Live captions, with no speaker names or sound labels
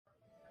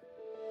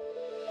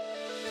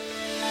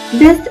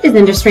This is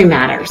Industry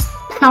Matters,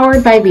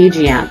 powered by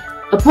VGM,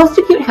 a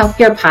post-acute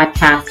healthcare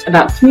podcast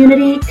about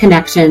community,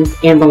 connections,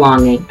 and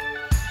belonging.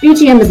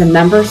 VGM is a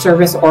member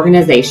service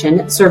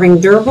organization serving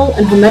durable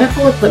and home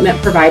medical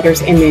equipment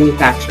providers and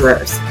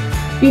manufacturers.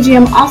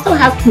 VGM also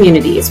has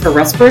communities for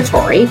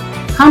respiratory,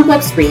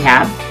 complex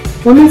rehab,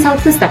 women's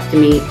health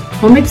cystectomy,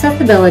 home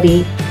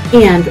accessibility,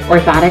 and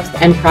orthotics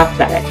and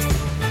prosthetics.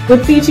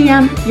 With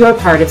VGM, you're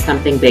part of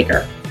something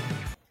bigger.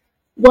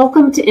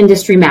 Welcome to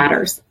Industry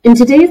Matters. In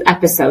today's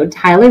episode,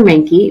 Tyler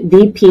Mahncke,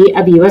 V.P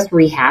of U.S.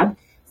 Rehab,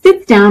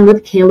 sits down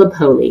with Caleb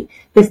Polley,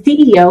 the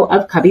CEO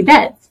of Cubby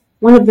Beds,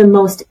 one of the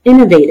most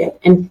innovative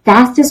and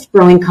fastest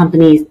growing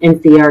companies in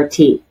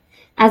CRT,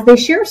 as they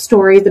share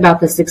stories about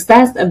the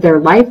success of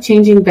their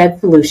life-changing bed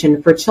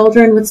solution for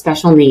children with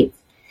special needs.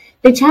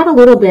 They chat a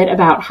little bit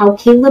about how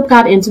Caleb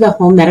got into the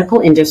home medical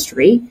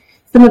industry,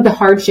 some of the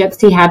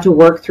hardships he had to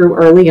work through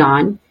early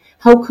on,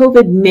 how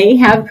COVID may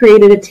have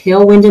created a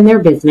tailwind in their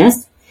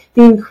business,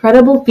 the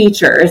incredible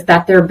features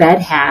that their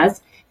bed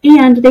has,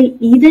 and they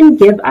even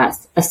give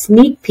us a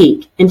sneak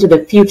peek into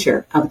the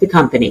future of the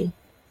company.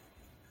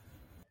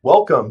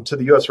 Welcome to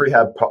the U.S.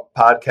 Rehab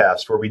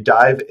podcast, where we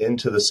dive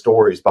into the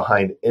stories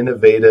behind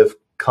innovative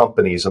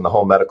companies in the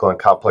home medical and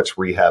complex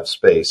rehab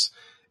space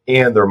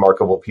and the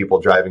remarkable people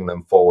driving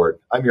them forward.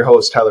 I'm your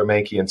host, Tyler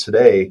Mahncke, and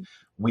today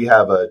we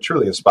have a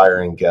truly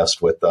inspiring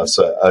guest with us,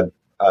 a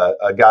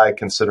guy I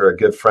consider a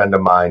good friend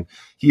of mine.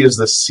 He is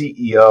the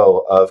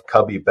CEO of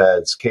Cubby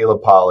Beds,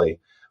 Caleb Polley.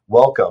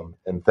 Welcome,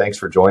 and thanks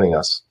for joining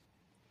us.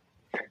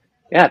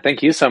 Yeah,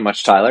 thank you so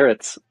much, Tyler.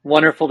 It's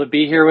wonderful to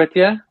be here with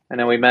you. I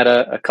know we met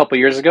a couple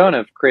years ago and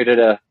have created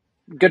a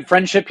good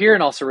friendship here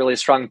and also a really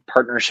strong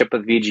partnership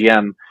with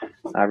VGM.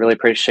 I really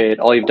appreciate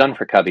all you've done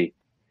for Cubby.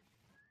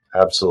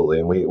 Absolutely,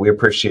 and we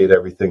appreciate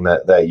everything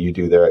that you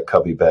do there at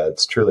Cubby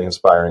Beds. Truly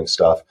inspiring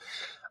stuff.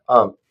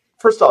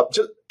 First off,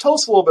 just tell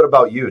us a little bit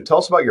about you. Tell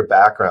us about your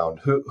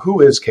background.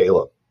 Who is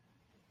Caleb?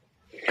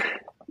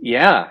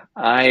 Yeah,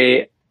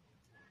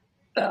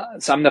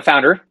 so I'm the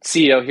founder,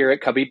 CEO here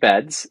at Cubby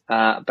Beds,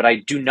 but I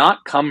do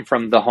not come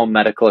from the home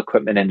medical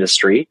equipment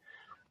industry.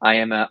 I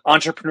am an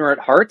entrepreneur at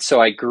heart. So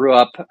I grew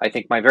up, I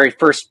think my very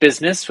first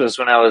business was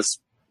when I was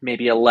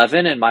maybe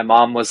 11, and my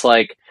mom was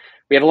like,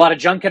 we have a lot of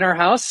junk in our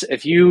house.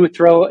 If you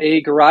throw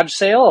a garage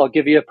sale, I'll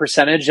give you a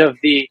percentage of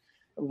the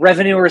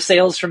revenue or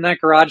sales from that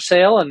garage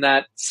sale. And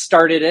that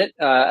started it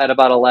at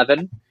about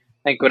 11.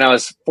 I think when I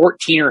was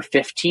 14 or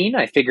 15,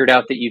 I figured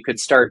out that you could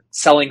start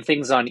selling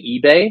things on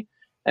eBay.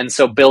 And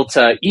so built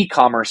an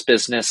e-commerce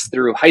business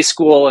through high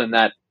school, and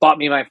that bought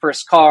me my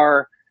first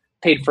car,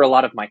 paid for a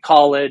lot of my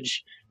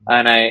college.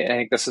 And I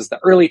think this is the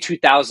early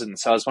 2000s.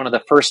 So I was one of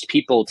the first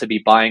people to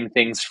be buying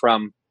things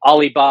from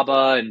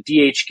Alibaba and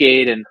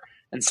DHgate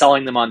and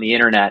selling them on the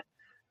internet.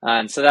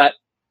 And so that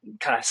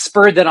kind of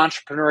spurred that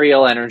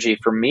entrepreneurial energy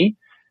for me.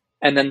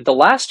 And then the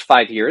last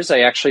 5 years,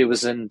 I actually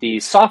was in the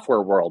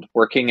software world,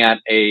 working at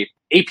a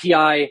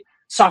API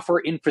software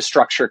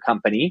infrastructure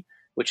company,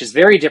 which is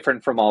very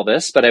different from all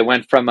this. But I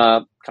went from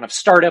a kind of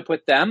startup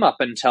with them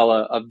up until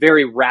a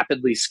very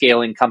rapidly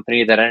scaling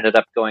company that ended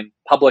up going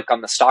public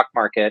on the stock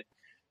market.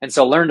 And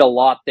so learned a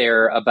lot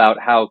there about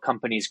how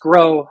companies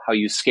grow, how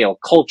you scale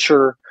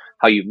culture,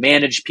 how you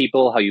manage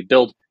people, how you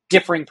build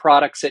differing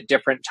products at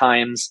different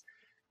times.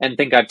 And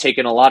think I've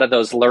taken a lot of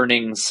those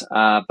learnings,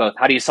 both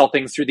how do you sell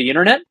things through the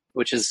internet,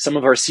 which is some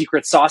of our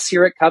secret sauce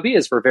here at Cubby,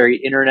 is we're very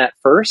internet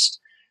first.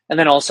 And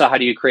then also how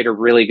do you create a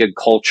really good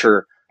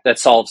culture that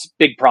solves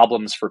big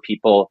problems for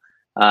people.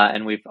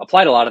 And we've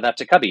applied a lot of that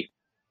to Cubby.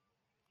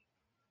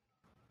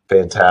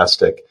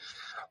 Fantastic.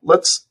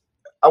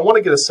 I want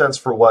to get a sense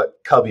for what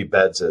Cubby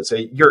Beds is.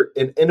 You're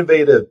an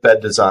innovative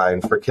bed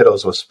design for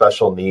kiddos with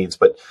special needs,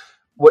 but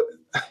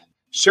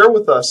share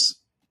with us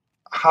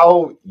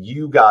how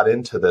you got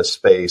into this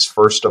space,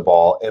 first of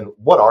all, and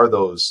what are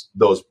those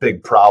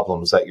big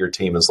problems that your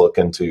team is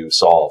looking to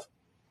solve?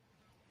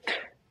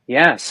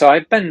 Yeah, so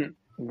I've been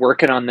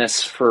working on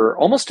this for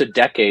almost a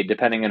decade,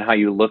 depending on how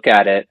you look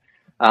at it.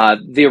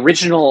 The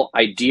original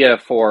idea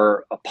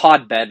for a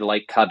pod bed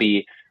like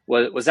Cubby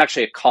was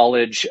actually a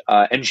college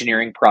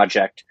engineering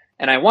project,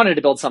 and I wanted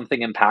to build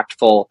something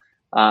impactful.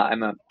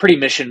 I'm a pretty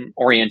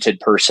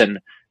mission-oriented person,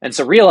 and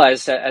so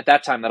realized at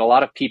that time that a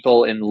lot of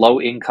people in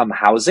low-income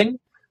housing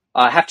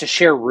have to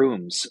share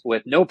rooms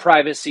with no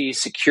privacy,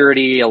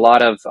 security, a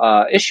lot of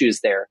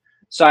issues there.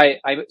 So I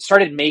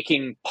started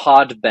making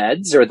pod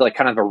beds, or like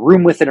kind of a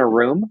room within a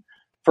room,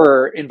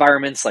 for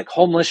environments like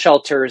homeless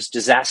shelters,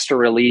 disaster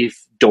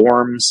relief,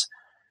 dorms.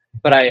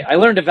 But I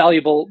learned a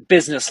valuable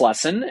business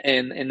lesson,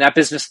 and that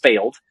business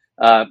failed.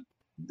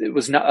 It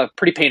was not a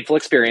pretty painful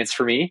experience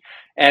for me.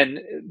 And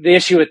the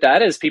issue with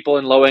that is people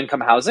in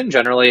low-income housing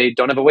generally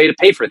don't have a way to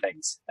pay for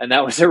things. And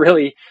that was a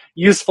really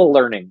useful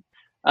learning.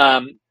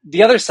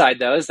 The other side,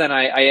 though, is then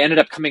I ended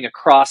up coming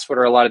across what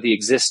are a lot of the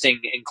existing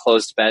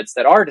enclosed beds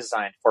that are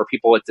designed for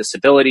people with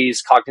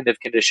disabilities, cognitive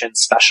conditions,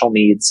 special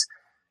needs.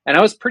 And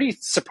I was pretty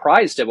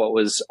surprised at what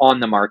was on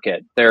the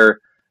market. They're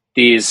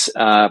these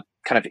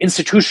kind of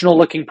institutional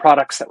looking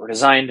products that were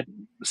designed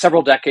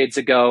several decades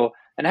ago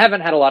and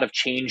haven't had a lot of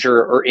change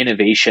or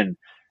innovation.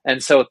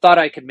 And so thought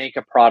I could make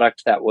a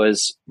product that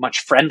was much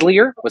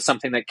friendlier, was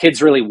something that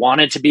kids really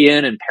wanted to be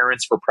in and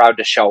parents were proud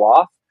to show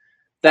off,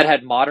 that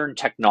had modern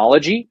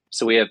technology.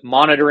 So we have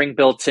monitoring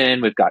built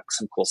in. We've got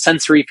some cool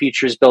sensory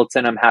features built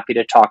in I'm happy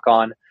to talk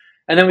on.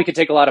 And then we could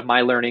take a lot of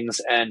my learnings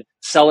and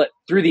sell it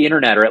through the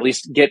internet, or at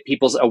least get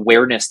people's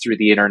awareness through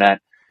the internet.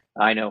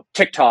 I know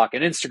TikTok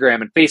and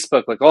Instagram and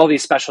Facebook, like all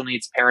these special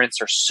needs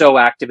parents are so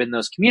active in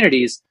those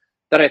communities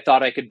that I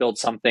thought I could build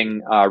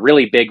something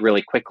really big,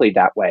 really quickly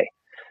that way.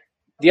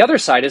 The other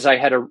side is I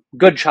had a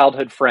good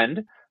childhood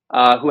friend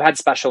who had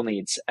special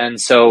needs,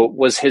 and so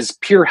was his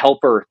peer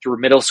helper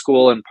through middle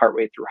school and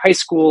partway through high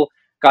school,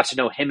 got to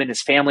know him and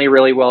his family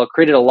really well,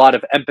 created a lot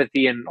of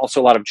empathy and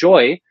also a lot of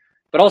joy,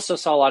 but also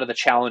saw a lot of the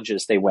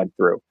challenges they went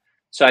through.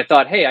 So I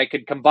thought, hey, I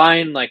could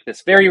combine like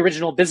this very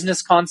original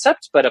business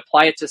concept, but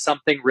apply it to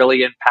something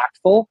really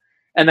impactful,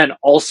 and then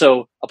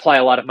also apply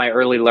a lot of my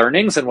early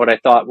learnings and what I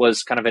thought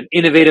was kind of an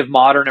innovative,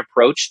 modern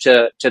approach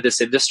to this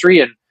industry,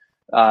 and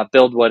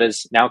build what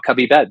is now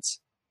Cubby Beds.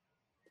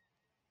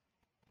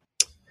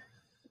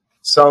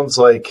 Sounds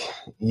like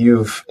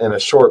you've, in a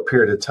short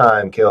period of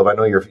time, Caleb, I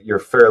know you're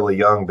fairly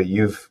young, but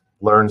you've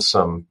learned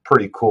some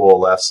pretty cool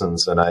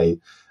lessons, and I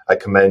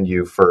commend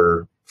you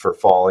for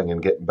falling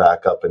and getting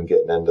back up and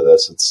getting into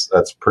this.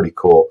 That's pretty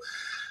cool.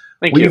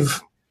 Thank you.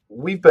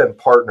 We've been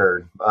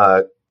partnered,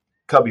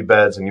 Cubby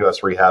Beds and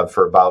U.S. Rehab,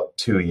 for about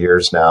 2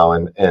 years now,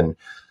 and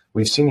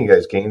we've seen you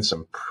guys gain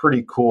some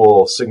pretty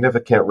cool,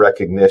 significant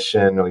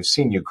recognition. We've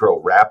seen you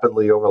grow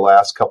rapidly over the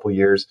last couple of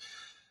years.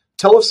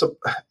 Tell us,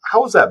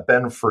 how has that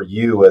been for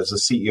you as the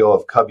CEO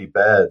of Cubby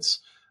Beds,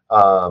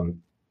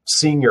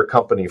 seeing your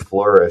company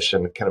flourish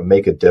and kind of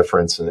make a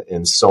difference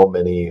in so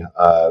many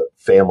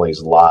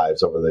families'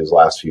 lives over these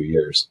last few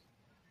years?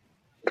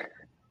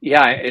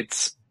 Yeah,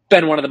 it's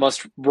been one of the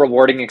most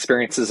rewarding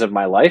experiences of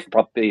my life,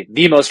 probably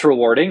the most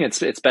rewarding.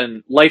 It's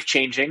been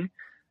life-changing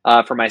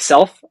for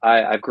myself.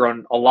 I've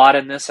grown a lot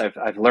in this.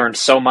 I've learned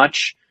so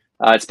much.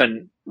 It's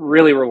been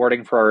really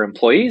rewarding for our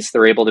employees.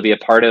 They're able to be a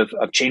part of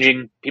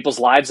changing people's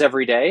lives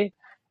every day.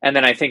 And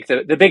then I think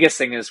the biggest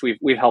thing is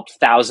we've helped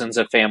thousands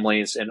of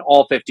families in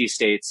all 50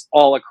 states,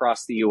 all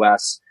across the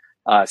U.S.,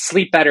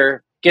 sleep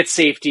better, get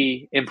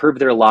safety, improve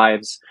their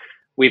lives.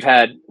 We've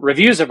had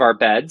reviews of our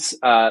beds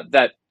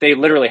that they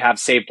literally have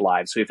saved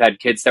lives. We've had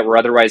kids that were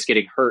otherwise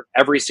getting hurt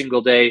every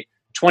single day,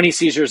 20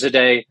 seizures a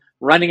day,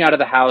 running out of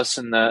the house,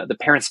 and the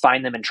parents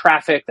find them in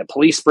traffic, the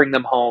police bring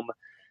them home.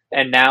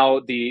 And now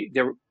the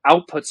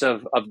outputs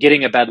of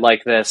getting a bed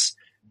like this,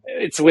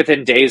 it's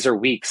within days or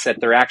weeks that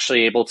they're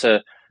actually able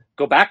to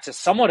go back to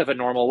somewhat of a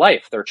normal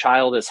life. Their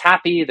child is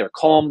happy, they're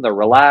calm, they're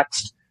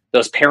relaxed.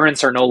 Those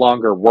parents are no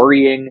longer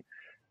worrying.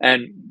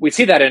 And we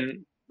see that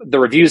in the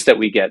reviews that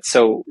we get.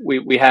 So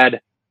we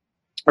had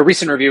a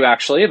recent review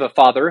actually of a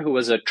father who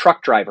was a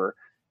truck driver,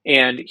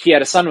 and he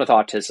had a son with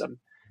autism.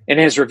 In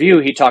his review,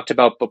 he talked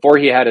about before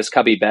he had his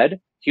Cubby bed,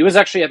 he was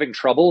actually having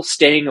trouble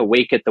staying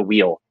awake at the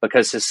wheel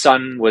because his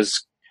son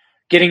was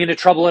getting into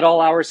trouble at all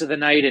hours of the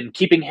night and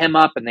keeping him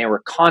up, and they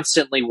were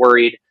constantly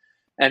worried.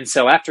 And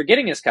so after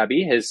getting his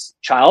Cubby, his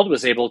child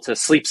was able to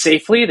sleep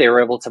safely. They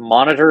were able to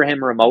monitor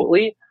him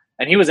remotely,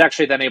 and he was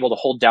actually then able to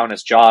hold down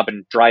his job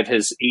and drive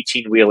his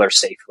 18-wheeler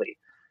safely.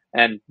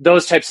 And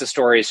those types of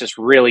stories just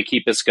really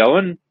keep us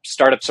going.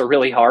 Startups are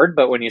really hard,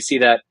 but when you see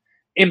that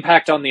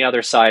impact on the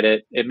other side,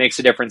 it makes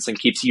a difference and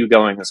keeps you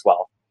going as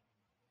well.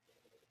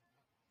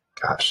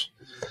 Gosh,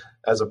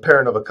 as a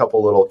parent of a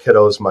couple little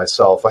kiddos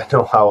myself, I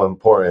know how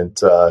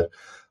important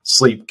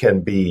sleep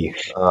can be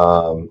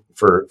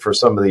for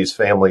some of these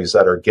families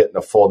that are getting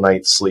a full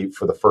night's sleep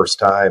for the first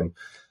time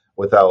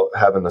without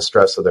having the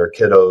stress of their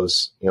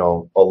kiddos,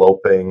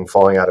 eloping,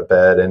 falling out of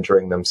bed,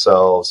 injuring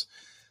themselves.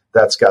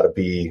 That's got to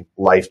be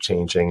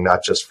life-changing,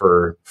 not just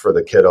for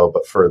the kiddo,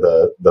 but for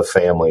the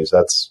families.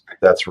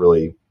 That's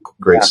really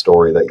great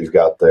story that you've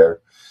got there.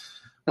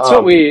 That's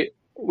what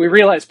we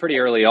realized pretty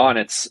early on.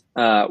 It's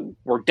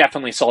we're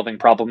definitely solving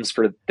problems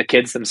for the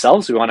kids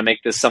themselves. We want to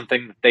make this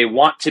something that they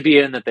want to be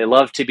in, that they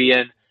love to be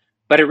in,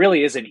 but it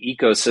really is an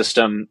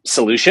ecosystem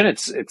solution.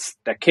 It's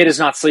that kid is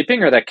not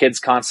sleeping or that kid's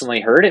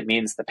constantly hurt. It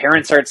means the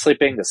parents aren't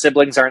sleeping, the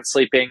siblings aren't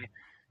sleeping.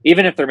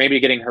 Even if they're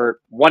maybe getting hurt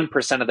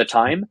 1% of the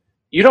time,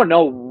 you don't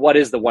know what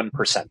is the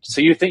 1%.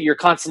 So you think you're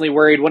constantly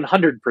worried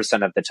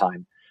 100% of the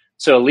time.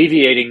 So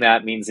alleviating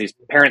that means these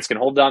parents can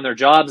hold down their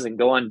jobs and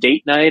go on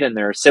date night, and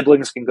their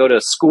siblings can go to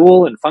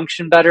school and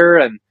function better.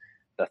 And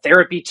the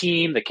therapy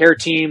team, the care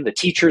team, the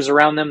teachers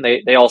around them,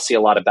 they all see a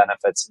lot of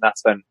benefits. And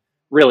that's been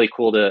really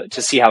cool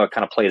to see how it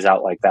kind of plays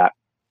out like that.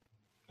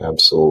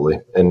 Absolutely.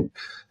 And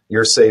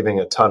you're saving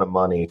a ton of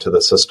money to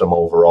the system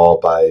overall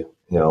by,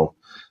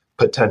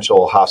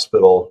 potential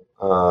hospital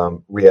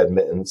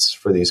readmittance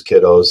for these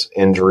kiddos,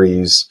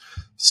 injuries,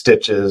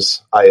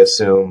 stitches, I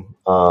assume,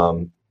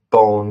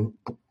 bone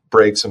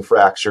breaks and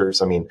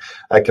fractures. I mean,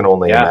 I can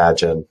only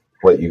imagine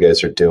what you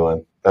guys are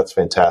doing. That's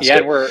fantastic. Yeah,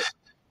 and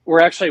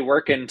we're actually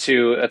working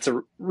that's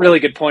a really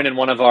good point in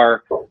one of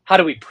how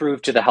do we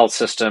prove to the health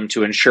system,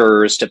 to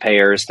insurers, to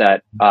payers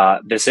that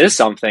this is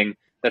something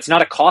that's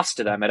not a cost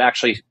to them. It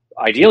actually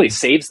ideally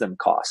saves them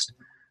cost.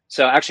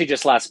 So actually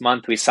just last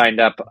month, we signed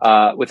up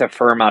with a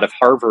firm out of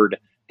Harvard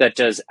that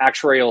does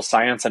actuarial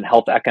science and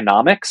health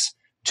economics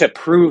to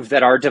prove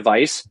that our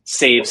device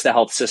saves the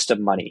health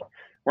system money.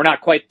 We're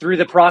not quite through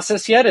the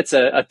process yet. It's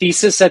a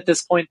thesis at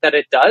this point that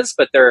it does,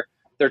 but they're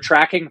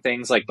tracking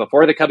things like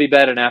before the Cubby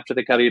bed and after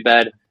the Cubby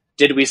bed.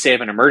 Did we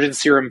save in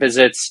emergency room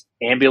visits,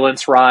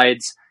 ambulance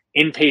rides,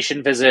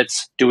 inpatient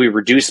visits? Do we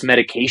reduce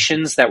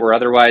medications that were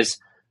otherwise,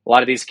 a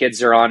lot of these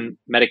kids are on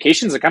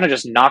medications that kind of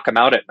just knock them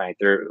out at night.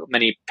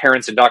 Many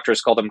parents and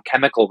doctors call them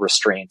chemical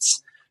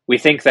restraints. We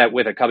think that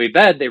with a Cubby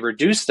bed, they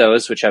reduce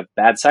those, which have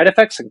bad side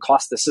effects and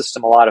cost the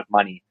system a lot of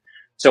money.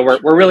 So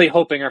we're really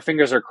hoping, our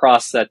fingers are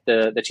crossed, that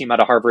the team out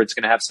of Harvard is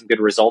going to have some good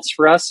results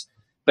for us.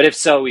 But if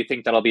so, we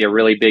think that'll be a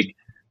really big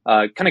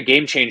kind of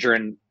game changer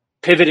in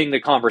pivoting the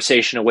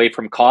conversation away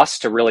from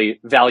cost to really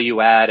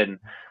value add and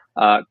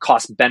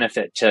cost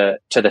benefit to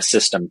the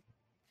system.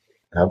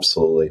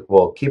 Absolutely.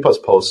 Well, keep us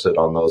posted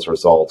on those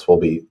results. We'll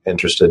be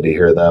interested to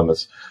hear them.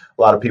 As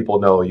a lot of people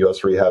know,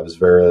 U.S. Rehab is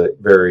very,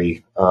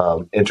 very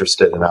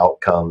interested in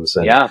outcomes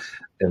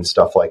and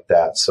stuff like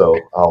that. So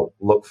I'll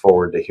look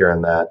forward to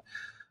hearing that.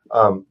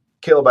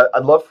 Caleb,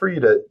 I'd love for you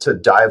to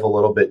dive a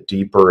little bit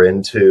deeper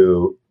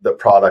into the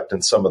product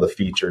and some of the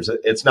features.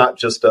 It's not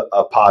just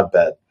a pod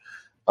bed.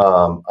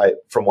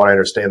 From what I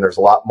understand, there's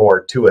a lot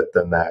more to it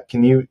than that.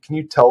 Can you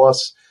tell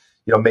us,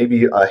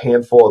 maybe a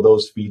handful of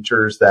those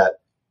features that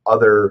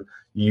you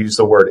used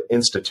the word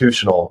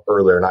institutional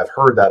earlier, and I've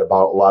heard that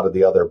about a lot of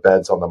the other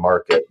beds on the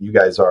market. You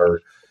guys are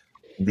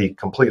the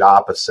complete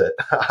opposite,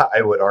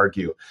 I would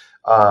argue.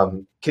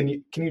 Can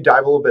you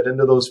dive a little bit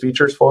into those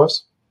features for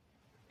us?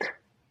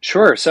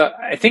 Sure. So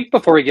I think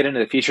before we get into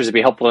the features, it'd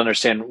be helpful to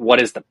understand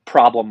what is the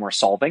problem we're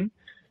solving.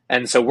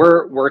 And so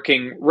we're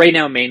working right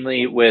now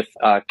mainly with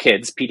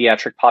kids,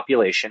 pediatric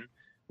population,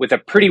 with a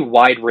pretty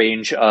wide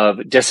range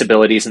of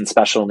disabilities and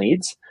special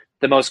needs.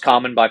 The most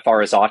common by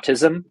far is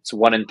autism. It's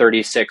 1 in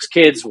 36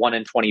 kids, 1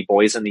 in 20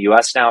 boys in the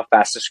US now,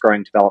 fastest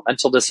growing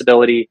developmental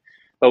disability.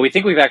 But we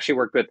think we've actually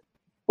worked with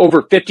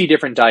over 50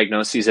 different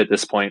diagnoses at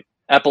this point: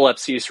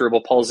 epilepsy,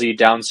 cerebral palsy,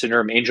 Down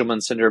syndrome,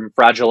 Angelman syndrome,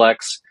 Fragile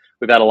X.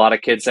 We've had a lot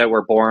of kids that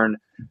were born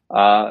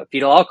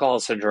fetal alcohol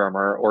syndrome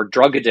or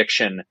drug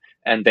addiction,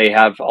 and they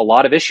have a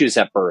lot of issues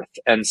at birth.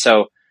 And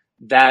so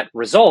that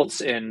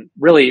results in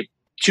really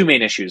two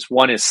main issues.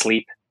 One is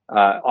sleep.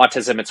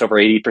 Autism, it's over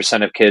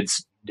 80% of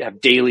kids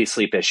have daily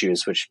sleep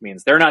issues, which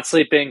means they're not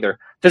sleeping, their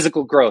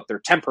physical growth, their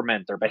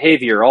temperament, their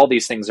behavior, all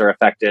these things are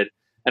affected,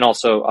 and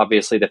also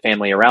obviously the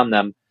family around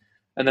them.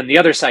 And then the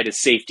other side is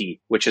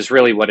safety, which is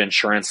really what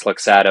insurance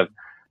looks at. Of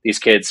these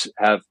kids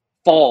have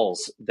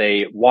falls,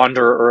 they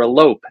wander or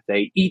elope,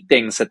 they eat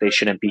things that they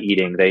shouldn't be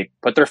eating, they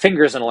put their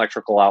fingers in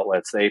electrical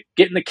outlets, they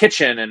get in the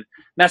kitchen and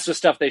mess with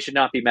stuff they should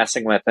not be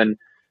messing with. And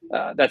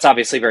that's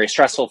obviously very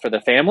stressful for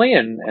the family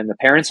and the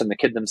parents and the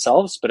kid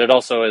themselves, but it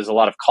also is a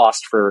lot of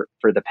cost for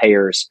the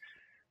payers.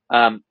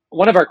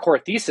 One of our core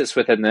thesis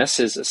within this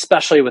is,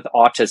 especially with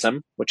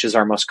autism, which is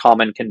our most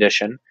common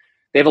condition,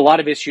 they have a lot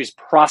of issues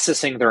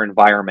processing their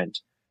environment.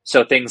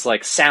 So things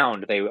like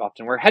sound, they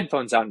often wear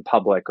headphones out in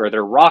public, or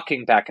they're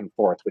rocking back and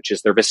forth, which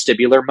is their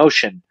vestibular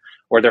motion,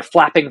 or they're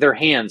flapping their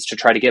hands to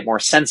try to get more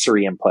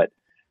sensory input.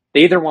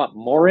 They either want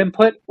more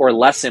input or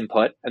less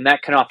input, and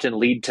that can often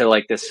lead to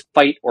like this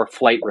fight or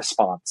flight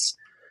response.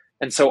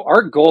 And so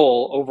our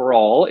goal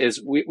overall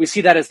is we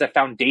see that as the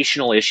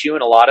foundational issue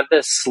in a lot of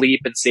the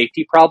sleep and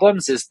safety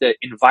problems is the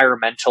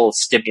environmental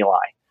stimuli.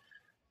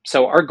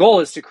 So our goal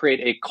is to create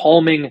a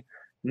calming,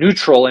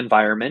 neutral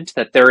environment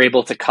that they're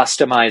able to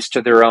customize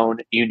to their own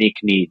unique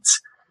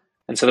needs.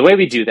 And so the way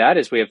we do that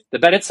is we have the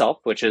bed itself,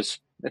 which is,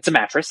 it's a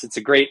mattress. It's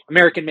a great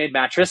American-made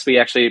mattress. We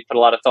actually put a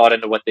lot of thought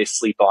into what they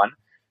sleep on,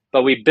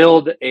 but we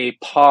build a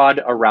pod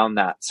around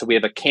that. So we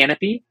have a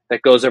canopy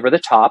that goes over the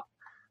top.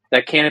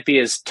 That canopy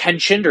is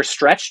tensioned or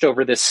stretched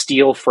over this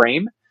steel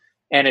frame,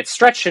 and it's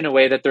stretched in a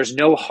way that there's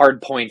no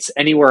hard points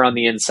anywhere on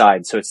the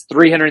inside. So it's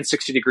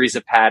 360 degrees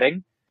of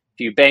padding. If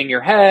you bang your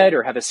head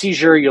or have a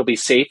seizure, you'll be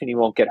safe and you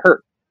won't get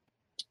hurt.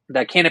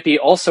 That canopy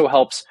also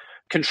helps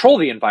control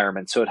the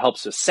environment. So it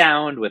helps with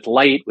sound, with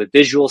light, with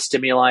visual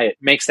stimuli. It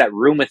makes that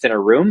room within a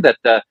room that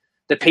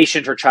the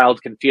patient or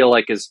child can feel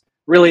like is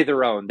really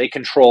their own. They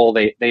control,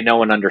 they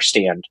know and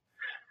understand.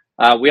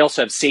 We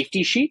also have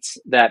safety sheets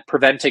that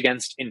prevent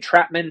against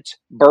entrapment,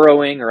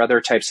 burrowing, or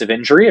other types of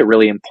injury, a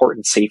really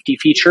important safety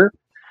feature.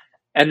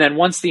 And then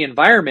once the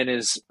environment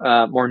is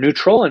more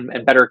neutral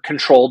and better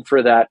controlled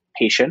for that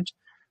patient,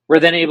 we're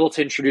then able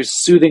to introduce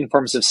soothing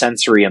forms of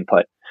sensory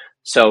input.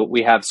 So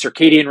we have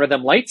circadian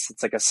rhythm lights.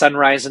 It's like a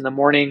sunrise in the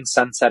morning,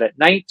 sunset at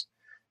night.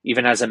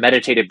 Even has a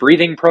meditative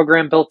breathing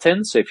program built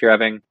in. So if you're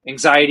having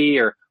anxiety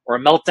or a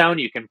meltdown,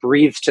 you can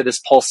breathe to this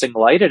pulsing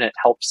light and it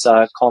helps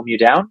calm you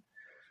down.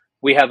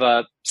 We have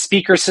a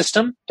speaker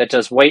system that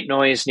does white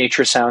noise,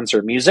 nature sounds,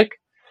 or music.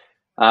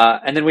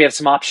 And then we have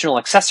some optional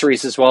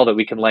accessories as well that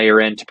we can layer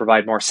in to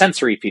provide more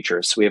sensory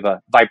features. So we have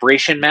a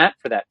vibration mat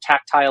for that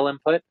tactile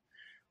input.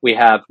 We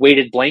have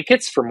weighted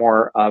blankets for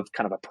more of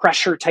kind of a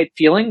pressure type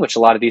feeling, which a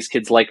lot of these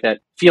kids like that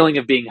feeling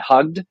of being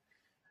hugged.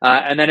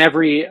 And then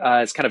every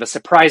is kind of a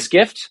surprise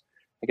gift.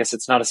 I guess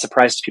it's not a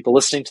surprise to people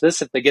listening to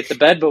this if they get the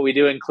bed, but we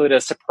do include a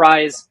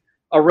surprise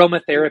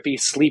aromatherapy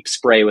sleep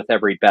spray with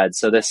every bed.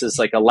 So this is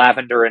like a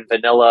lavender and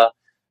vanilla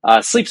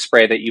sleep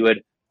spray that you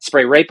would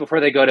spray right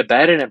before they go to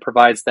bed, and it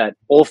provides that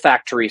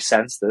olfactory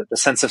sense, the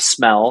sense of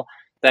smell,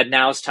 that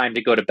now's time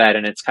to go to bed,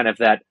 and it's kind of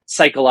that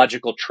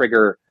psychological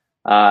trigger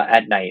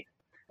at night.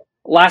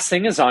 Last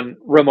thing is on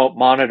remote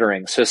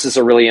monitoring. So this is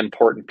a really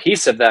important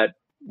piece of that.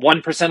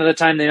 1% of the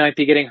time they might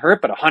be getting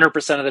hurt, but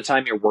 100% of the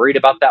time you're worried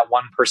about that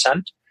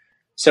 1%.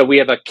 So we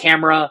have a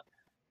camera,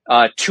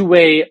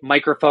 two-way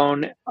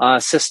microphone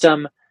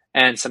system,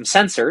 and some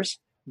sensors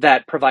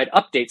that provide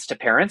updates to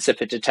parents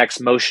if it detects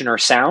motion or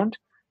sound.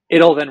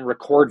 It'll then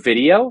record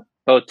video,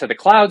 both to the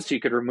cloud, so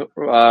you could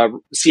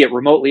see it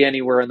remotely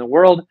anywhere in the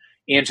world,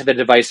 and to the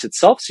device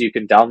itself, so you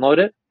can download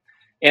it.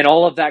 And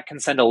all of that can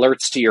send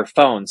alerts to your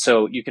phone.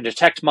 So you can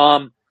detect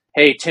mom,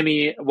 hey,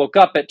 Timmy woke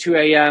up at 2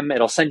 a.m.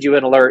 It'll send you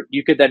an alert.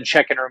 You could then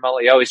check in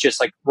remotely. Oh, he's just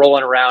like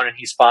rolling around and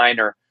he's fine.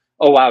 Or,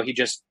 oh, wow, he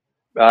just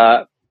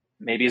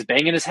maybe is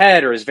banging his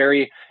head or is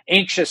very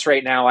anxious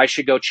right now. I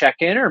should go check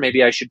in, or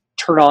maybe I should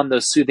turn on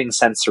those soothing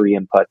sensory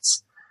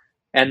inputs.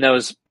 And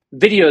those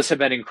videos have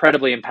been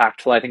incredibly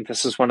impactful. I think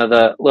this is one of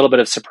the little bit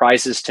of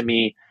surprises to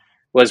me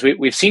was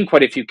we've seen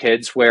quite a few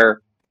kids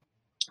where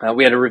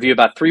we had a review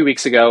about 3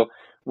 weeks ago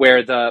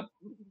where the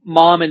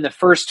mom in the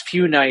first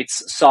few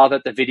nights saw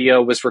that the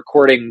video was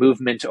recording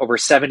movement over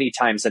 70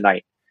 times a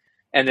night.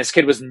 And this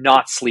kid was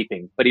not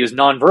sleeping, but he was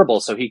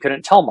nonverbal, so he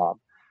couldn't tell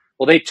mom.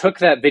 Well, they took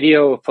that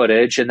video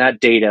footage and that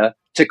data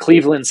to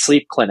Cleveland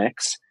sleep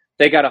clinics.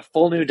 They got a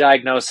full new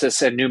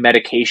diagnosis and new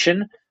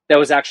medication that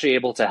was actually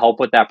able to help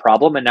with that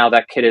problem. And now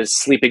that kid is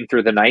sleeping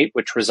through the night,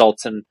 which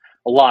results in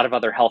a lot of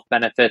other health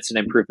benefits and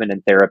improvement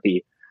in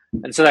therapy.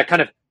 And so that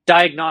kind of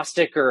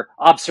diagnostic or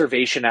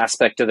observation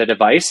aspect of the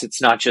device,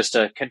 it's not just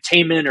a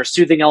containment or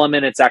soothing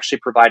element, it's actually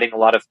providing a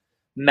lot of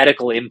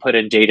medical input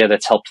and data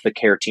that's helped the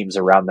care teams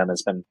around them.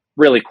 Has been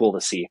really cool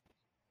to see.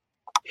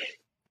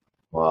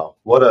 Wow,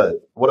 what a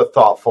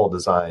thoughtful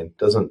design.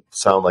 Doesn't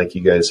sound like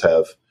you guys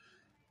have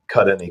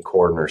cut any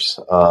corners.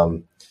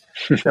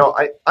 Now,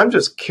 I'm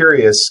just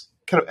curious,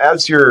 kind of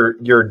as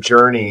your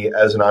journey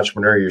as an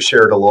entrepreneur, you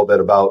shared a little bit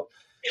about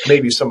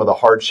maybe some of the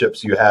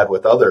hardships you had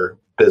with other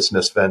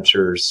business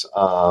ventures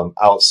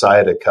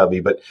outside of Cubby,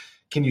 but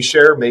can you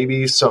share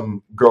maybe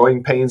some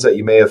growing pains that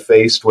you may have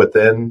faced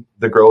within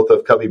the growth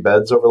of Cubby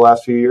Beds over the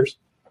last few years?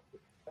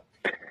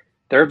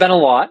 There have been a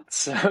lot.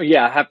 So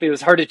yeah, it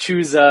was hard to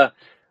choose a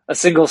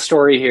single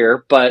story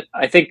here, but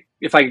I think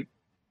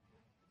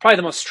probably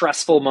the most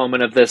stressful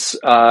moment of this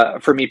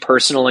for me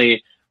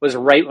personally was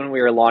right when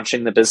we were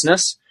launching the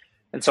business.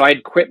 And so I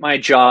had quit my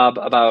job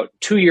about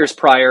 2 years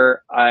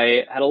prior.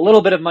 I had a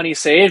little bit of money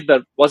saved,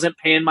 but wasn't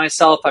paying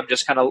myself. I'm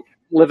just kind of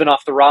living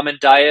off the ramen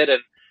diet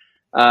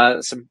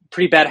and some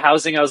pretty bad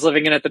housing I was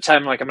living in at the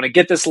time. Like, I'm going to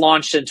get this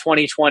launched in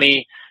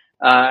 2020,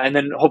 and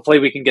then hopefully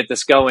we can get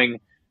this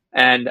going.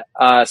 And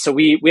so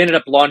we ended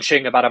up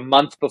launching about a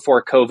month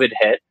before COVID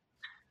hit.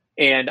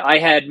 And I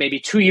had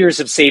maybe 2 years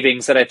of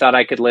savings that I thought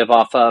I could live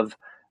off of,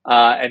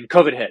 and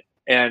COVID hit.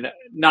 And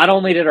not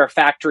only did our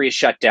factory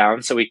shut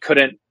down, so we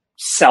couldn't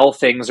sell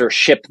things or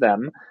ship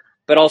them,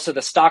 but also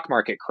the stock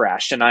market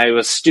crashed. And I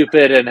was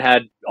stupid and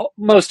had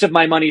most of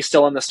my money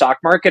still in the stock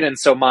market. And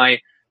so my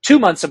 2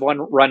 months of one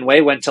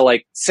runway went to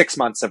like 6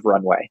 months of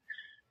runway.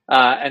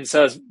 And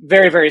so it was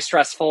very, very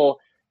stressful.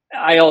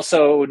 I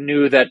also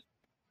knew that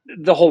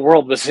the whole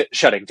world was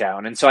shutting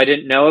down. And so I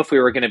didn't know if we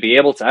were going to be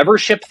able to ever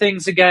ship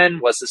things again.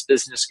 Was this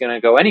business going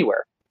to go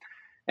anywhere?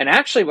 And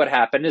actually what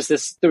happened is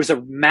there was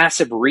a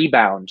massive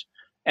rebound.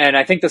 And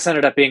I think this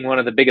ended up being one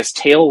of the biggest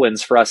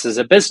tailwinds for us as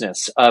a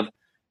business of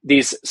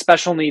these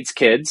special needs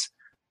kids.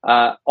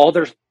 All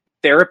their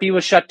therapy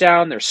was shut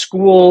down, their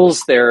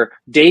schools, their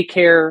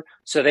daycare.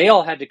 So they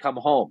all had to come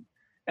home.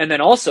 And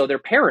then also their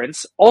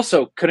parents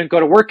also couldn't go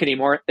to work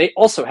anymore. They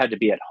also had to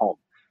be at home.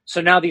 So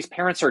now these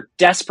parents are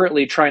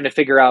desperately trying to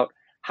figure out,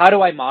 how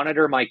do I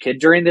monitor my kid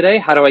during the day?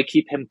 How do I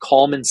keep him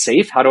calm and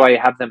safe? How do I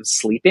have them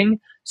sleeping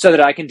so that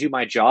I can do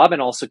my job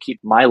and also keep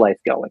my life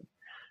going?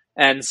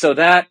 And so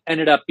that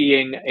ended up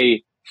being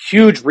a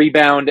huge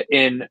rebound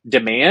in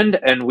demand.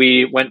 And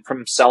we went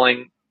from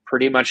selling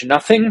pretty much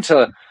nothing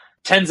to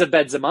tens of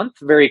beds a month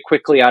very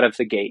quickly out of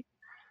the gate.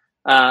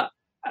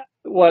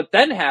 What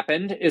then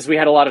happened is we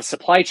had a lot of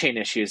supply chain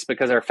issues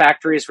because our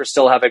factories were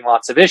still having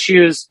lots of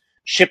issues.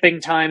 Shipping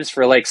times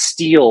for like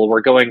steel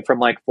were going from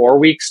like 4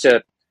 weeks to,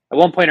 at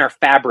one point, our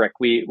fabric,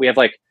 we have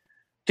like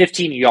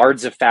 15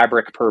 yards of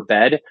fabric per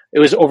bed. It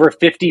was over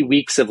 50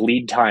 weeks of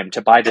lead time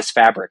to buy this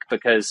fabric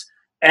because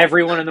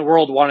everyone in the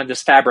world wanted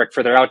this fabric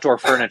for their outdoor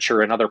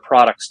furniture and other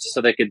products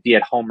so they could be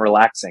at home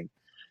relaxing.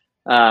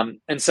 And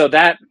so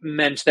that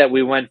meant that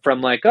we went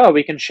from like, oh,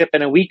 we can ship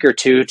in a week or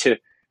two to,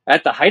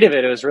 at the height of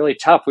it, it was really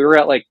tough. We were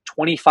at like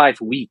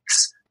 25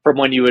 weeks from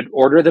when you would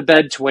order the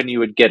bed to when you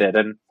would get it.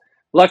 And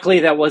luckily,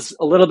 that was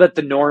a little bit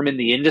the norm in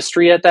the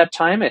industry at that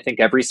time. I think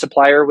every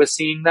supplier was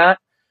seeing that.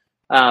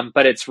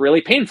 But it's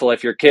really painful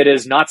if your kid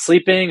is not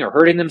sleeping or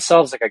hurting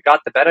themselves. Like, I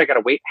got the bed, I got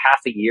to wait half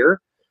a year.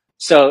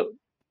 So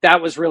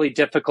that was really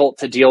difficult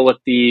to deal with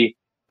the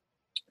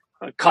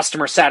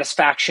customer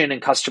satisfaction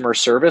and customer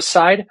service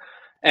side.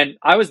 And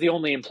I was the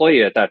only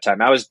employee at that time.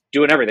 I was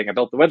doing everything. I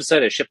built the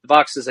website, I shipped the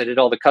boxes, I did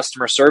all the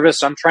customer service.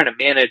 So I'm trying to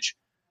manage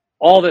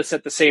all this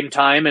at the same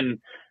time. And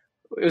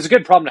it was a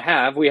good problem to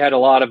have. We had a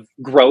lot of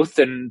growth,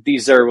 and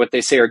these are what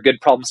they say are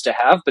good problems to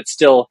have, but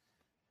still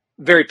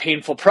very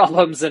painful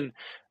problems. And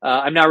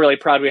I'm now really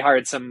proud we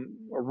hired some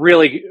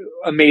really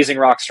amazing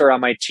rock star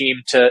on my team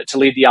to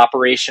lead the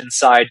operations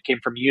side, came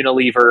from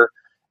Unilever,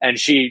 and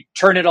she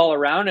turned it all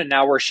around. And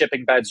now we're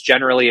shipping beds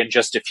generally in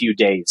just a few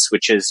days,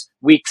 which is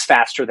weeks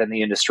faster than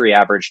the industry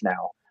average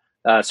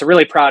now. So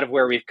really proud of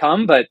where we've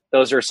come, but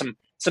those are some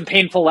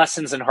painful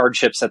lessons and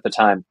hardships at the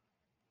time.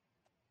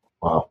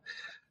 Wow.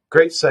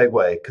 Great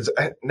segue, because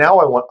now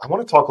I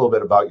want to talk a little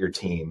bit about your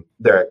team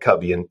there at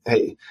Cubby. And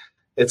hey,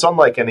 it's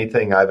unlike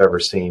anything I've ever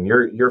seen.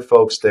 Your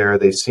folks there,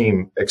 they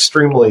seem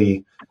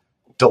extremely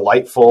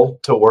delightful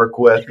to work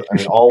with. I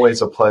mean,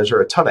 always a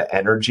pleasure, a ton of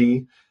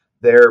energy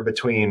there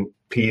between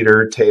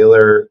Peter,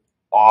 Taylor,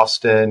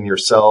 Austin,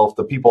 yourself,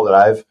 the people that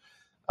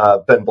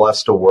I've been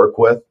blessed to work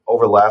with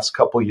over the last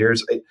couple of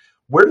years.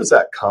 Where does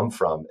that come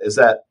from? Is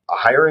that a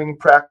hiring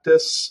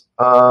practice,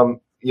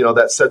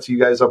 that sets you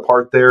guys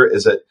apart there?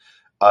 Is it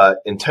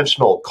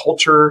intentional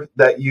culture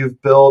that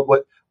you've built?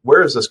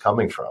 Where is this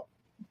coming from?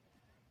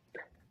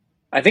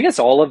 I think it's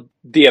all of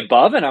the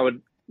above, and I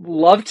would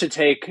love to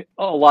take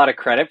a lot of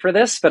credit for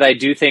this, but I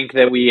do think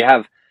that we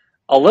have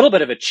a little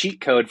bit of a cheat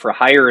code for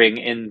hiring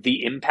in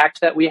the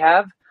impact that we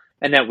have,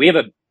 and that we have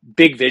a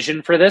big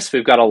vision for this.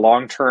 We've got a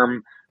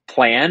long-term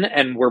plan,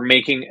 and we're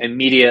making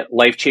immediate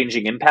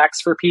life-changing impacts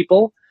for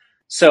people.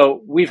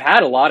 So we've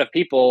had a lot of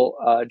people,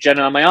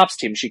 Jenna on my ops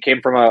team, she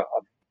came from a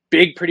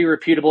big, pretty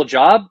reputable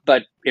job,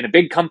 but in a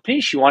big company,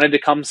 she wanted to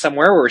come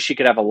somewhere where she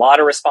could have a lot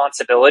of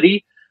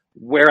responsibility,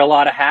 wear a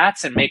lot of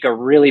hats, and make a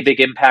really big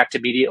impact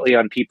immediately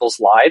on people's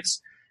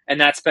lives. And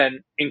that's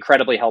been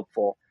incredibly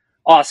helpful.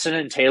 Austin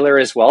and Taylor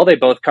as well, they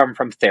both come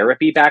from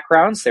therapy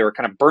backgrounds. They were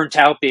kind of burnt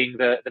out being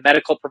the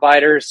medical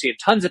providers, seeing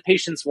tons of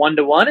patients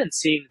one-to-one and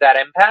seeing that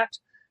impact,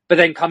 but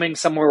then coming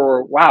somewhere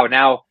where, wow,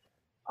 now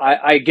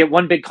I get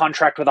one big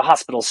contract with a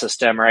hospital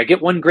system, or I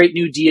get one great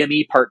new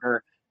DME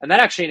partner, and that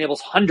actually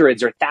enables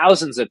hundreds or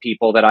thousands of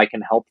people that I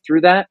can help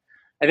through that.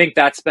 I think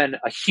that's been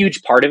a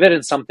huge part of it,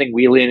 and something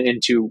we lean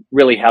into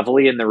really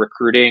heavily in the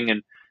recruiting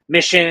and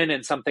mission,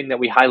 and something that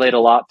we highlight a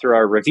lot through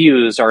our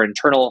reviews, our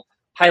internal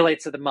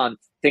highlights of the month,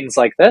 things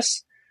like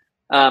this.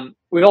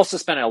 We've also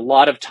spent a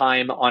lot of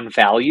time on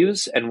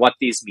values and what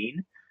these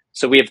mean.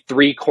 So we have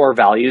 3 core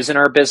values in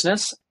our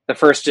business. The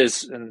first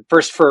is, and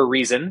first for a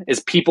reason,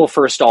 is people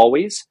first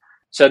always.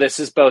 So this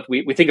is both,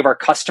 we think of our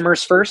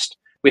customers first,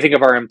 we think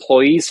of our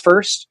employees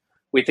first,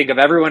 we think of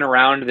everyone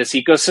around this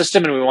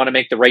ecosystem, and we want to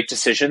make the right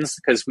decisions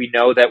because we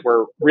know that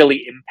we're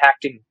really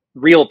impacting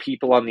real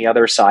people on the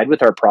other side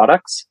with our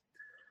products.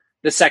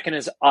 The second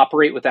is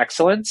operate with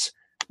excellence.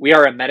 We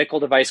are a medical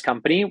device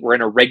company. We're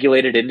in a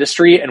regulated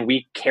industry, and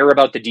we care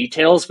about the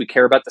details. We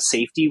care about the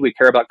safety. We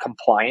care about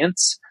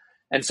compliance.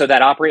 And so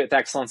that operate with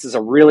excellence is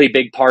a really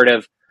big part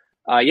of,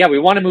 we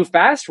want to move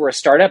fast. We're a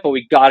startup, but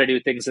we got to do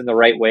things in the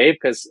right way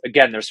because,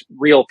 again, there's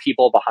real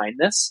people behind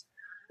this.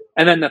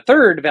 And then the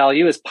third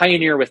value is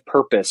pioneer with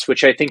purpose,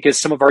 which I think is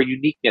some of our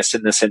uniqueness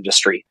in this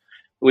industry.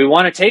 We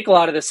want to take a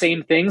lot of the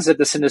same things that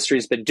this industry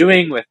has been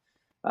doing with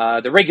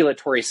the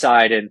regulatory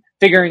side and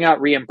figuring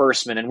out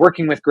reimbursement and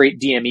working with great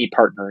DME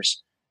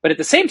partners. But at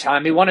the same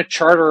time, we want to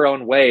chart our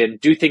own way and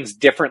do things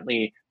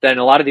differently than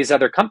a lot of these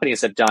other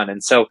companies have done.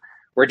 And so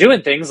we're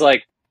doing things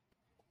like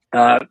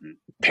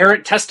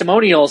parent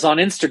testimonials on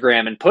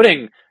Instagram and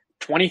putting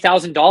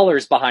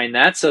 $20,000 behind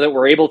that so that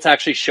we're able to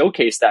actually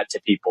showcase that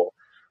to people,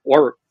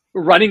 or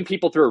running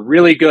people through a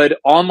really good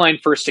online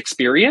first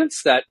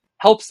experience that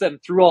helps them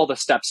through all the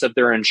steps of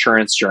their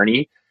insurance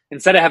journey.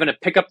 Instead of having to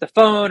pick up the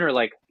phone or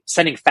like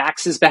sending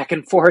faxes back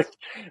and forth,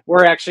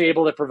 we're actually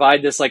able to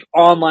provide this like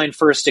online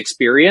first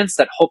experience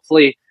that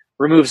hopefully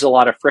removes a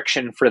lot of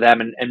friction for them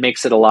and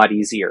makes it a lot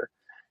easier.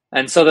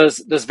 And so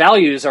those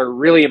values are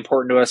really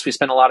important to us. We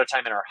spend a lot of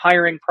time in our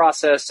hiring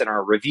process and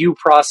our review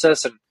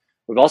process, and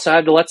we've also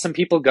had to let some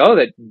people go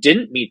that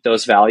didn't meet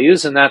those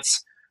values, and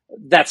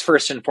that's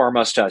first and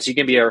foremost to us. You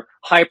can be a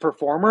high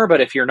performer,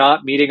 but if you're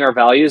not meeting our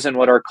values and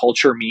what our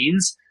culture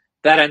means,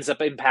 that ends up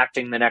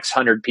impacting the next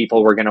 100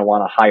 people we're going to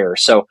want to hire.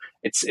 So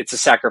it's a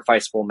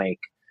sacrifice we'll make.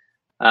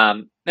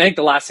 I think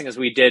the last thing is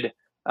we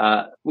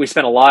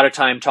spent a lot of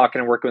time talking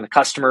and working with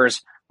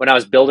customers. When I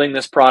was building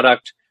this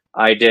product,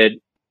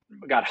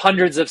 got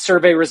hundreds of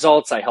survey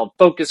results. I held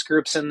focus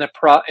groups in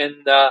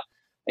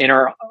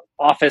our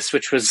office,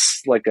 which was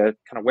like a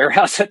kind of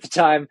warehouse at the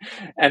time.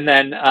 And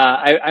then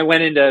I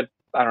went into,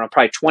 I don't know,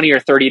 probably 20 or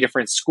 30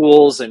 different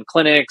schools and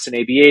clinics and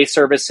ABA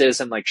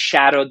services and like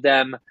shadowed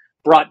them,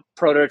 brought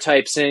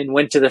prototypes in,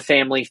 went to the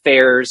family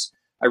fairs,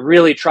 I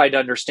really tried to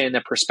understand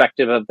the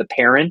perspective of the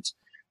parent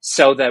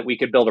so that we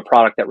could build a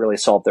product that really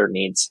solved their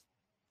needs.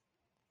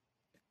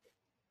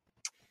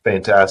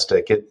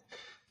 Fantastic.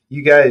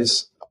 You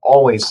guys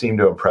always seem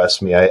to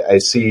impress me. I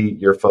see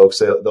your folks,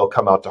 they'll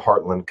come out to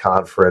Heartland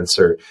Conference,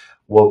 or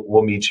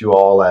we'll meet you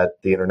all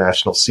at the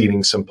International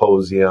Seating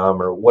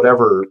Symposium or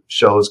whatever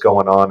show's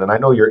going on. And I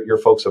know your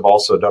folks have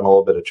also done a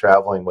little bit of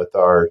traveling with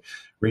our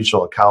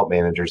regional account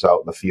managers out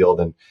in the field.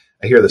 And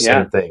I hear the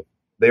same thing.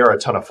 They are a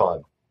ton of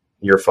fun.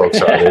 Your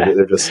folks are.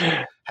 They're just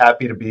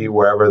happy to be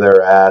wherever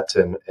they're at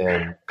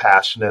and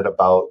passionate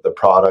about the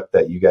product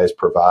that you guys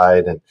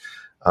provide. And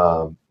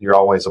you're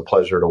always a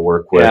pleasure to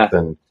work with. Yeah.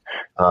 And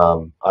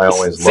I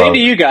always Same to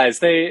you guys.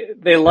 They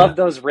love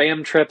those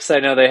Ram trips. I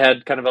know they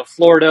had kind of a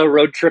Florida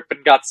road trip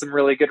and got some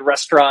really good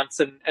restaurants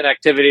and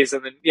activities.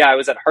 And then, I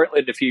was at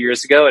Heartland a few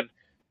years ago, and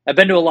I've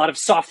been to a lot of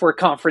software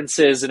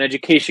conferences and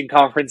education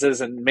conferences,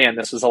 and man,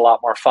 this was a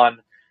lot more fun.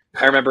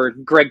 I remember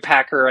Greg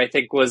Packer, I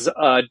think, was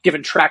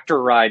giving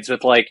tractor rides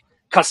with like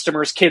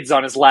customers' kids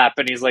on his lap,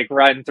 and he's like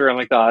riding through. I'm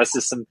like, oh, this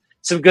is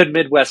some good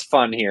Midwest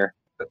fun here.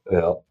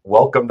 Yeah.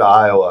 Welcome to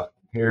Iowa.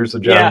 Here's a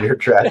John Deere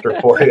tractor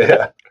for you.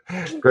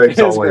 Greg's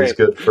always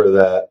good for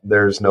that.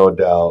 There's no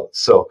doubt.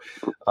 So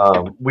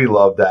we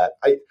love that.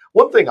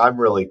 One thing I'm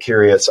really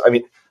curious, I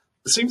mean,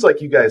 it seems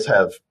like you guys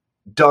have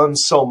done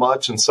so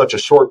much in such a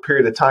short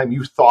period of time.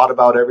 You thought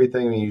about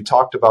everything, and you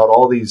talked about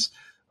all these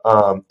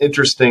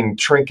interesting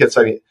trinkets.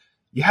 I mean,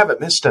 you haven't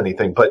missed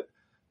anything, but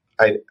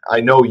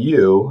I know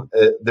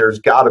there's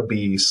got to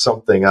be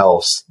something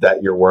else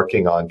that you're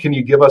working on. Can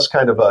you give us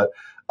kind of a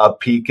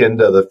peek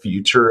into the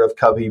future of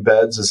Cubby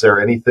Beds? Is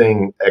there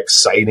anything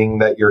exciting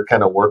that you're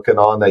kind of working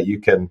on that you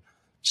can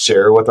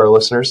share with our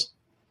listeners?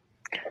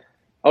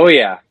 Oh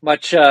yeah,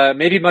 much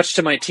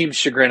to my team's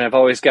chagrin, I've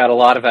always got a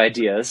lot of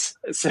ideas.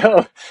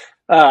 So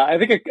I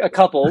think a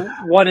couple.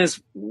 One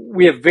is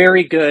we have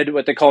very good,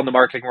 what they call in the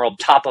marketing world,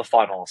 top of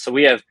funnel. So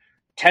we have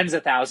tens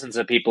of thousands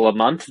of people a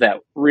month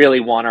that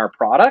really want our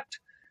product.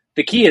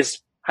 The key is,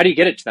 how do you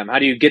get it to them? How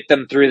do you get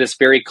them through this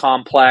very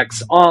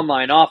complex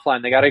online,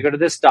 offline? They got to go to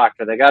this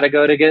doctor. They got to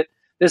go to get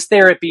this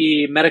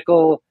therapy,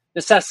 medical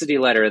necessity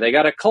letter. They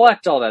got to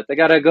collect all that. They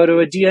got to go to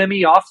a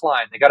DME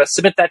offline. They got to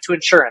submit that to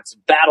insurance,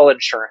 battle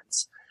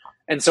insurance.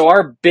 And so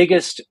our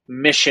biggest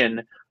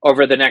mission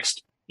over the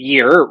next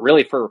year,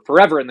 really for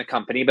forever in the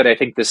company, but I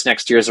think this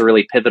next year is a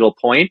really pivotal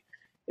point,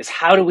 is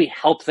how do we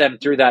help them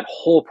through that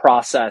whole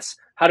process?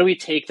 How do we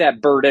take that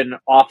burden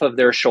off of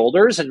their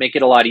shoulders and make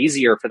it a lot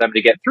easier for them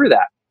to get through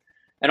that?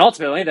 And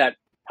ultimately, that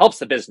helps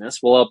the business.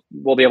 We'll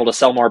be able to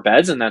sell more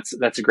beds, and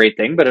that's a great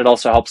thing. But it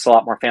also helps a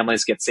lot more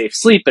families get safe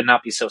sleep and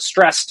not be so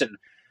stressed and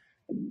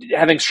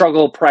having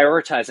struggle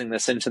prioritizing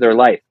this into their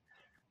life.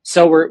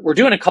 So we're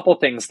doing a couple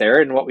things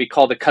there in what we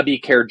call the Cubby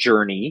Care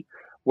Journey.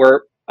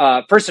 We're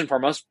first and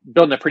foremost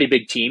building a pretty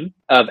big team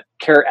of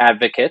care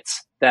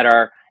advocates that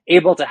are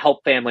able to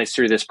help families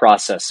through this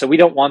process. So we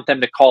don't want them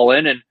to call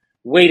in and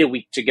wait a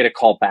week to get a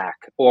call back,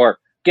 or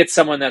get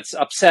someone that's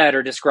upset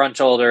or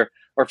disgruntled or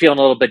feeling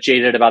a little bit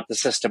jaded about the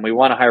system. We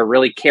want to hire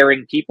really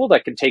caring people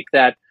that can take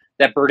that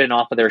burden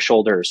off of their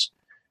shoulders.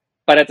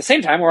 But at the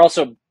same time,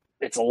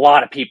 it's a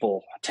lot of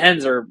people,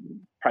 tens or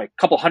probably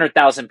a couple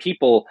 100,000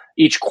 people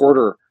each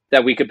quarter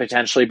that we could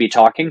potentially be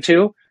talking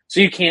to. So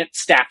you can't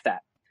staff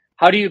that.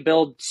 How do you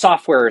build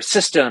software,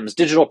 systems,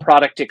 digital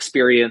product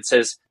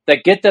experiences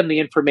that get them the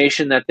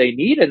information that they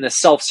need in this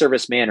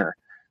self-service manner?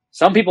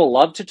 Some people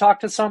love to talk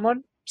to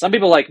someone. Some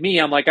people like me,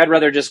 I'm like, I'd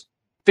rather just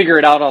figure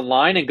it out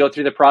online and go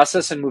through the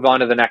process and move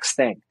on to the next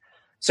thing.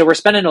 So we're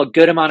spending a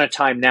good amount of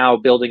time now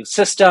building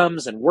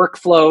systems and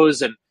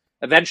workflows and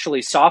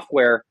eventually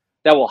software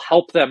that will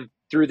help them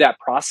through that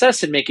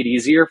process and make it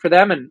easier for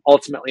them, and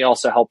ultimately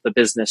also help the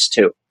business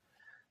too.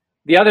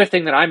 The other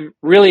thing that I'm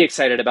really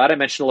excited about, I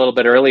mentioned a little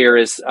bit earlier,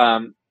 is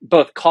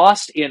both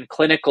cost and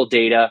clinical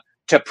data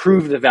to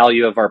prove the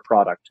value of our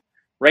product.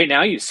 Right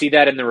now, you see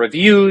that in the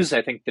reviews.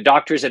 I think the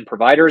doctors and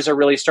providers are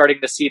really starting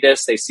to see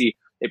this.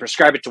 They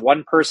prescribe it to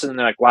one person and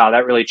they're like, wow,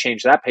 that really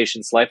changed that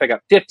patient's life. I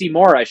got 50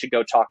 more I should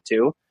go talk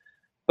to.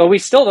 But we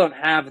still don't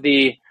have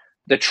the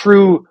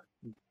true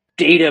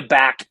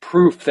data-backed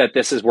proof that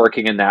this is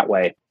working in that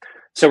way.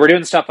 So we're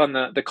doing stuff on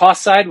the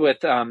cost side with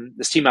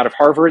this team out of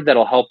Harvard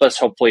that'll help us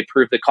hopefully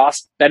prove the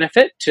cost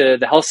benefit to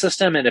the health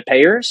system and to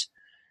payers.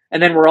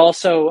 And then we're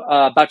also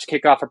about to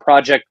kick off a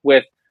project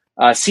with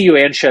CU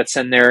Anschutz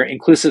and their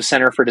Inclusive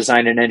Center for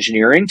Design and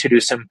Engineering to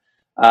do some,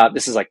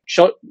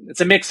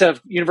 it's a mix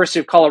of University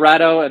of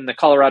Colorado and the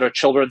Colorado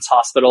Children's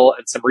Hospital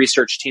and some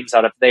research teams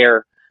out of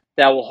there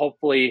that will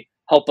hopefully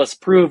help us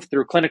prove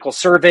through clinical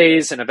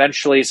surveys and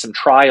eventually some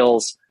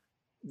trials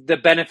the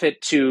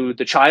benefit to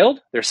the child,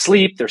 their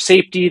sleep, their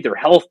safety, their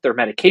health, their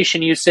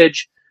medication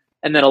usage,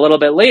 and then a little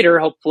bit later,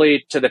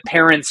 hopefully to the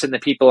parents and the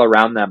people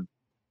around them.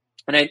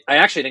 And I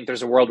actually think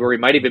there's a world where we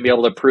might even be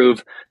able to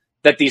prove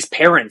that these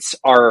parents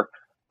are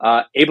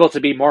able to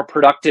be more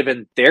productive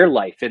in their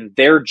life, in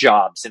their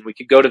jobs, and we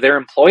could go to their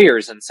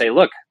employers and say,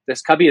 look,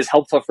 this Cubby is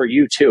helpful for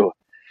you too.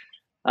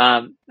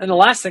 And the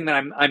last thing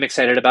that I'm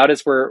excited about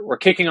is we're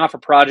kicking off a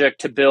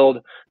project to build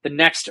the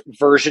next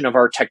version of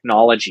our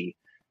technology.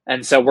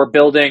 And so we're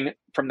building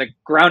from the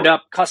ground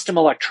up custom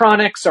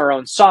electronics, our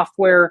own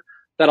software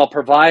that'll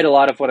provide a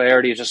lot of what I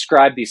already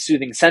described, these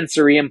soothing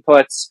sensory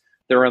inputs,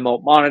 the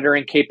remote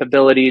monitoring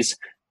capabilities.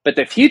 But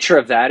the future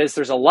of that is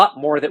there's a lot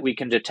more that we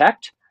can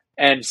detect.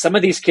 And some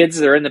of these kids,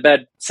 they're in the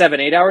bed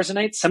 7-8 hours a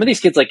night. Some of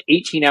these kids like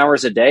 18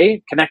 hours a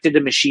day connected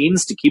to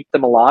machines to keep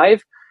them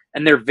alive.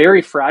 And they're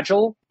very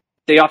fragile.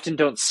 They often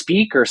don't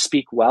speak or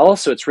speak well.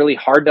 So it's really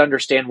hard to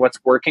understand what's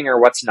working or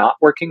what's not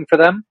working for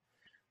them.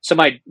 So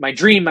my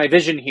dream, my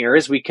vision here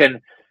is we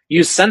can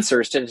use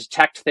sensors to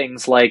detect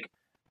things like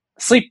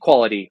sleep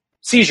quality,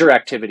 seizure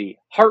activity,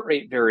 heart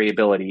rate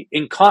variability,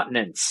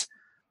 incontinence,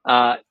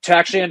 to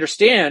actually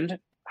understand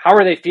how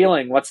are they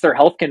feeling, what's their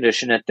health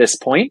condition at this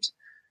point.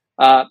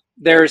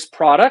 There's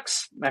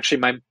products,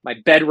 actually my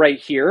bed right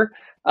here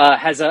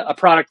has a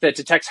product that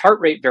detects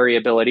heart rate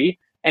variability,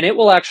 and it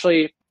will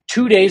actually,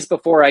 2 days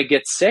before I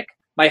get sick,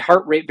 my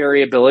heart rate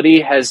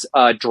variability has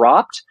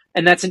dropped.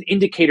 And that's an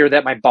indicator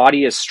that my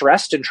body is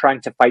stressed and trying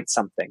to fight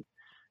something.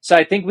 So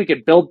I think we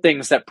could build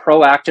things that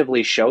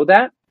proactively show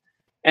that.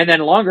 And then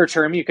longer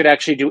term, you could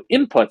actually do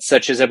inputs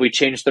such as if we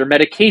change their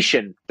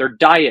medication, their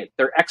diet,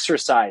 their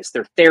exercise,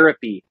 their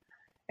therapy.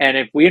 And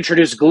if we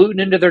introduce gluten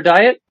into their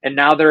diet and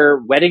now they're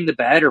wetting the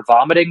bed or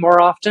vomiting more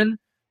often,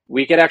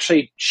 we could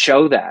actually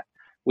show that.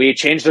 We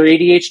change their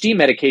ADHD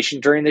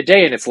medication during the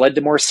day and it's led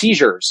to more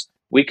seizures.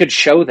 We could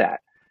show that.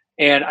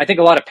 And I think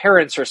a lot of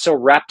parents are so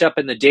wrapped up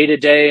in the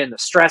day-to-day and the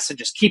stress and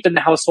just keeping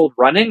the household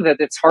running that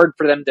it's hard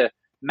for them to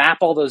map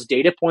all those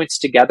data points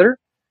together.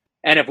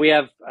 And if we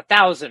have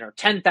 1,000 or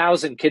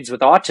 10,000 kids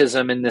with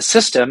autism in this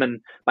system, and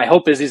my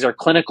hope is these are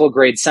clinical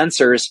grade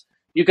sensors,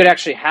 you could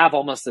actually have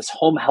almost this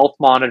home health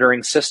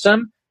monitoring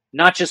system,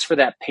 not just for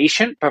that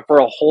patient, but for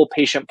a whole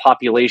patient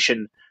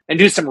population, and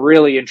do some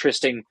really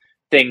interesting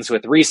things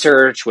with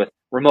research, with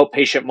remote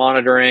patient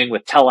monitoring,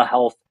 with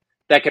telehealth,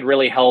 that could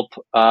really help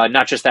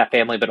not just that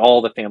family, but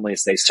all the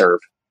families they serve.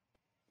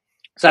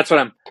 So that's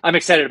what I'm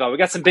excited about. We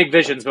got some big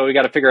visions, but we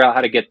got to figure out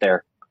how to get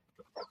there.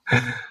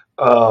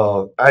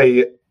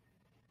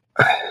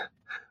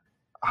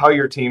 How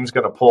your team's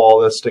going to pull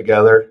all this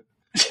together?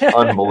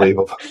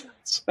 Unbelievable.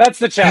 That's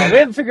the challenge. We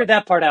haven't figured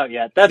that part out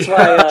yet. That's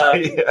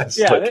why,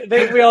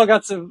 we all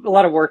got a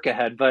lot of work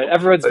ahead, but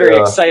everyone's very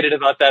excited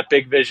about that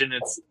big vision.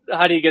 It's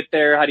how do you get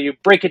there? How do you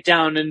break it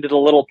down into the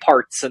little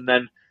parts, and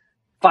then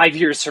 5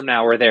 years from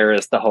now, we're there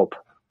is the hope.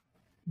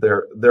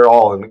 They're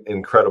all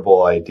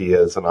incredible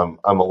ideas, and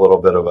I'm a little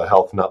bit of a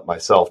health nut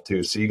myself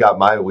too. So you got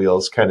my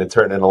wheels kind of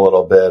turning a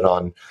little bit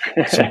on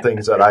some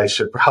things that I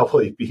should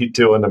probably be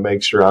doing to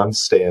make sure I'm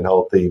staying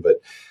healthy.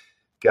 But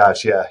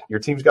gosh, yeah, your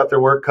team's got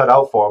their work cut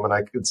out for them, and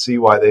I could see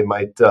why they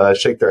might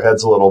shake their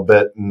heads a little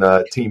bit in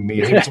team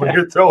meetings when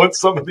you're throwing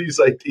some of these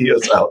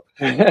ideas out.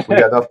 We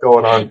got enough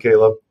going on,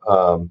 Caleb.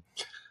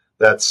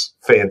 That's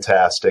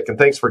fantastic, and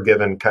thanks for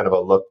giving kind of a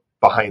look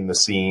behind the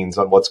scenes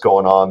on what's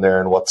going on there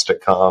and what's to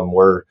come.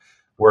 We're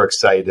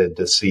excited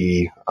to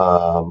see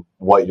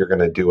what you're going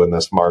to do in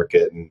this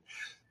market, and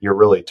you're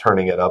really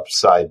turning it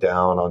upside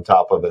down on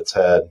top of its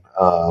head.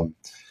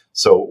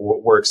 So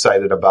we're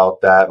excited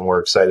about that, and we're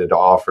excited to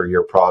offer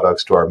your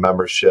products to our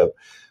membership,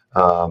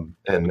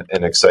 and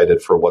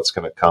excited for what's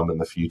going to come in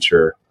the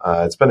future.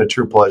 It's been a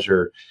true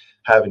pleasure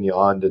having you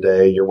on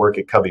today. Your work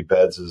at Cubby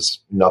Beds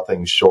is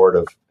nothing short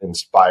of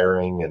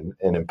inspiring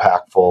and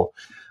impactful.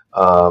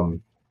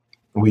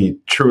 We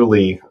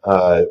truly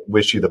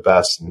wish you the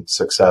best and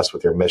success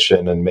with your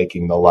mission and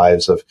making the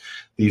lives of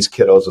these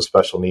kiddos with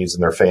special needs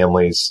and their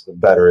families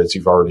better, as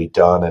you've already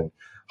done, and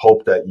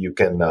hope that you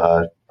can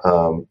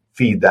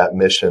feed that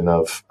mission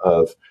of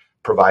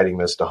providing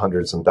this to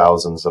hundreds and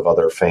thousands of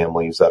other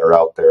families that are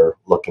out there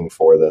looking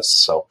for this.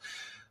 So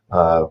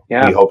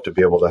we hope to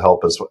be able to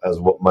help as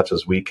much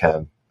as we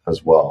can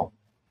as well.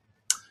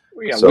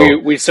 Yeah, so,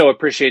 we so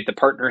appreciate the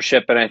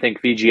partnership, and I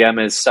think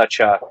VGM is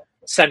such a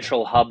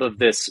central hub of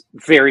this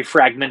very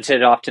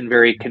fragmented, often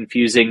very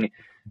confusing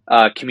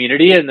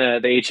community in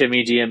the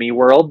HME DME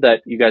world,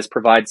 that you guys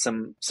provide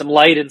some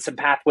light and some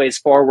pathways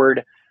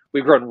forward.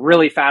 We've grown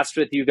really fast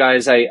with you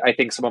guys. I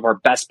think some of our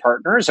best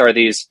partners are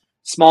these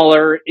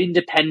smaller,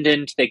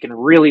 independent. They can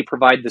really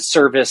provide the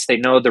service. They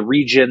know the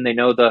region. They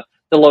know the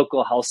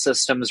local health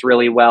systems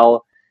really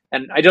well.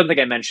 And I don't think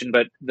I mentioned,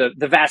 but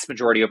the vast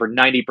majority, over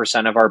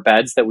 90% of our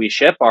beds that we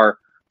ship are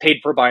paid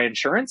for by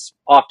insurance,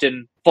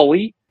 often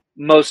fully.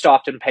 Most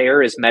often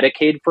payer is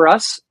Medicaid for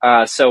us.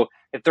 So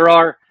if there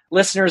are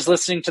listeners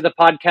listening to the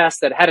podcast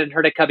that hadn't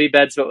heard of Cubby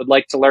Beds but would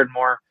like to learn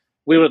more,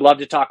 we would love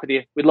to talk with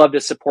you. We'd love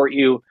to support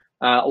you.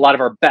 A lot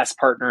of our best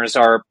partners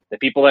are the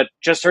people that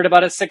just heard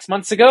about us 6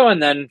 months ago,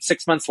 and then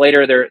 6 months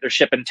later, they're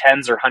shipping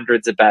tens or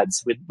hundreds of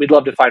beds. We'd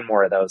love to find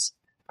more of those.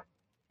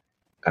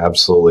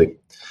 Absolutely.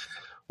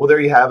 Well, there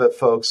you have it,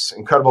 folks.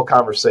 Incredible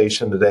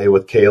conversation today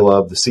with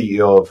Caleb, the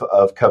CEO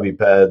of Cubby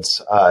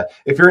Beds.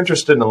 If you're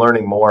interested in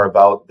learning more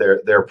about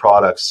their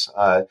products,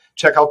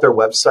 check out their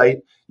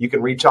website. you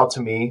can reach out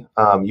to me.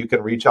 You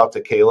can reach out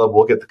to Caleb.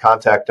 We'll get the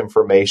contact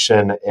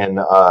information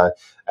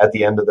at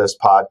the end of this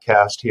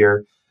podcast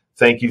here.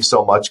 Thank you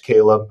so much,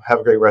 Caleb. Have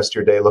a great rest of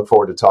your day. Look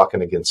forward to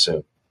talking again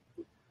soon.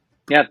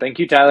 Yeah, thank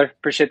you, Tyler.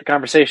 Appreciate the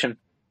conversation.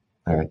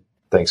 All right.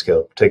 Thanks,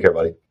 Caleb. Take care,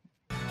 buddy.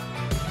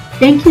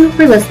 Thank you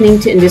for listening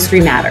to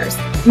Industry Matters.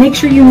 Make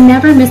sure you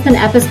never miss an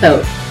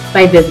episode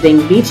by visiting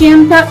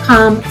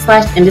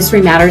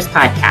vgm.com/Industry Matters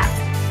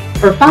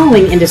podcast or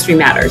following Industry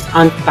Matters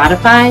on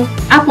Spotify,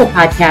 Apple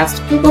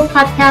Podcasts, Google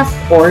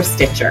Podcasts, or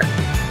Stitcher.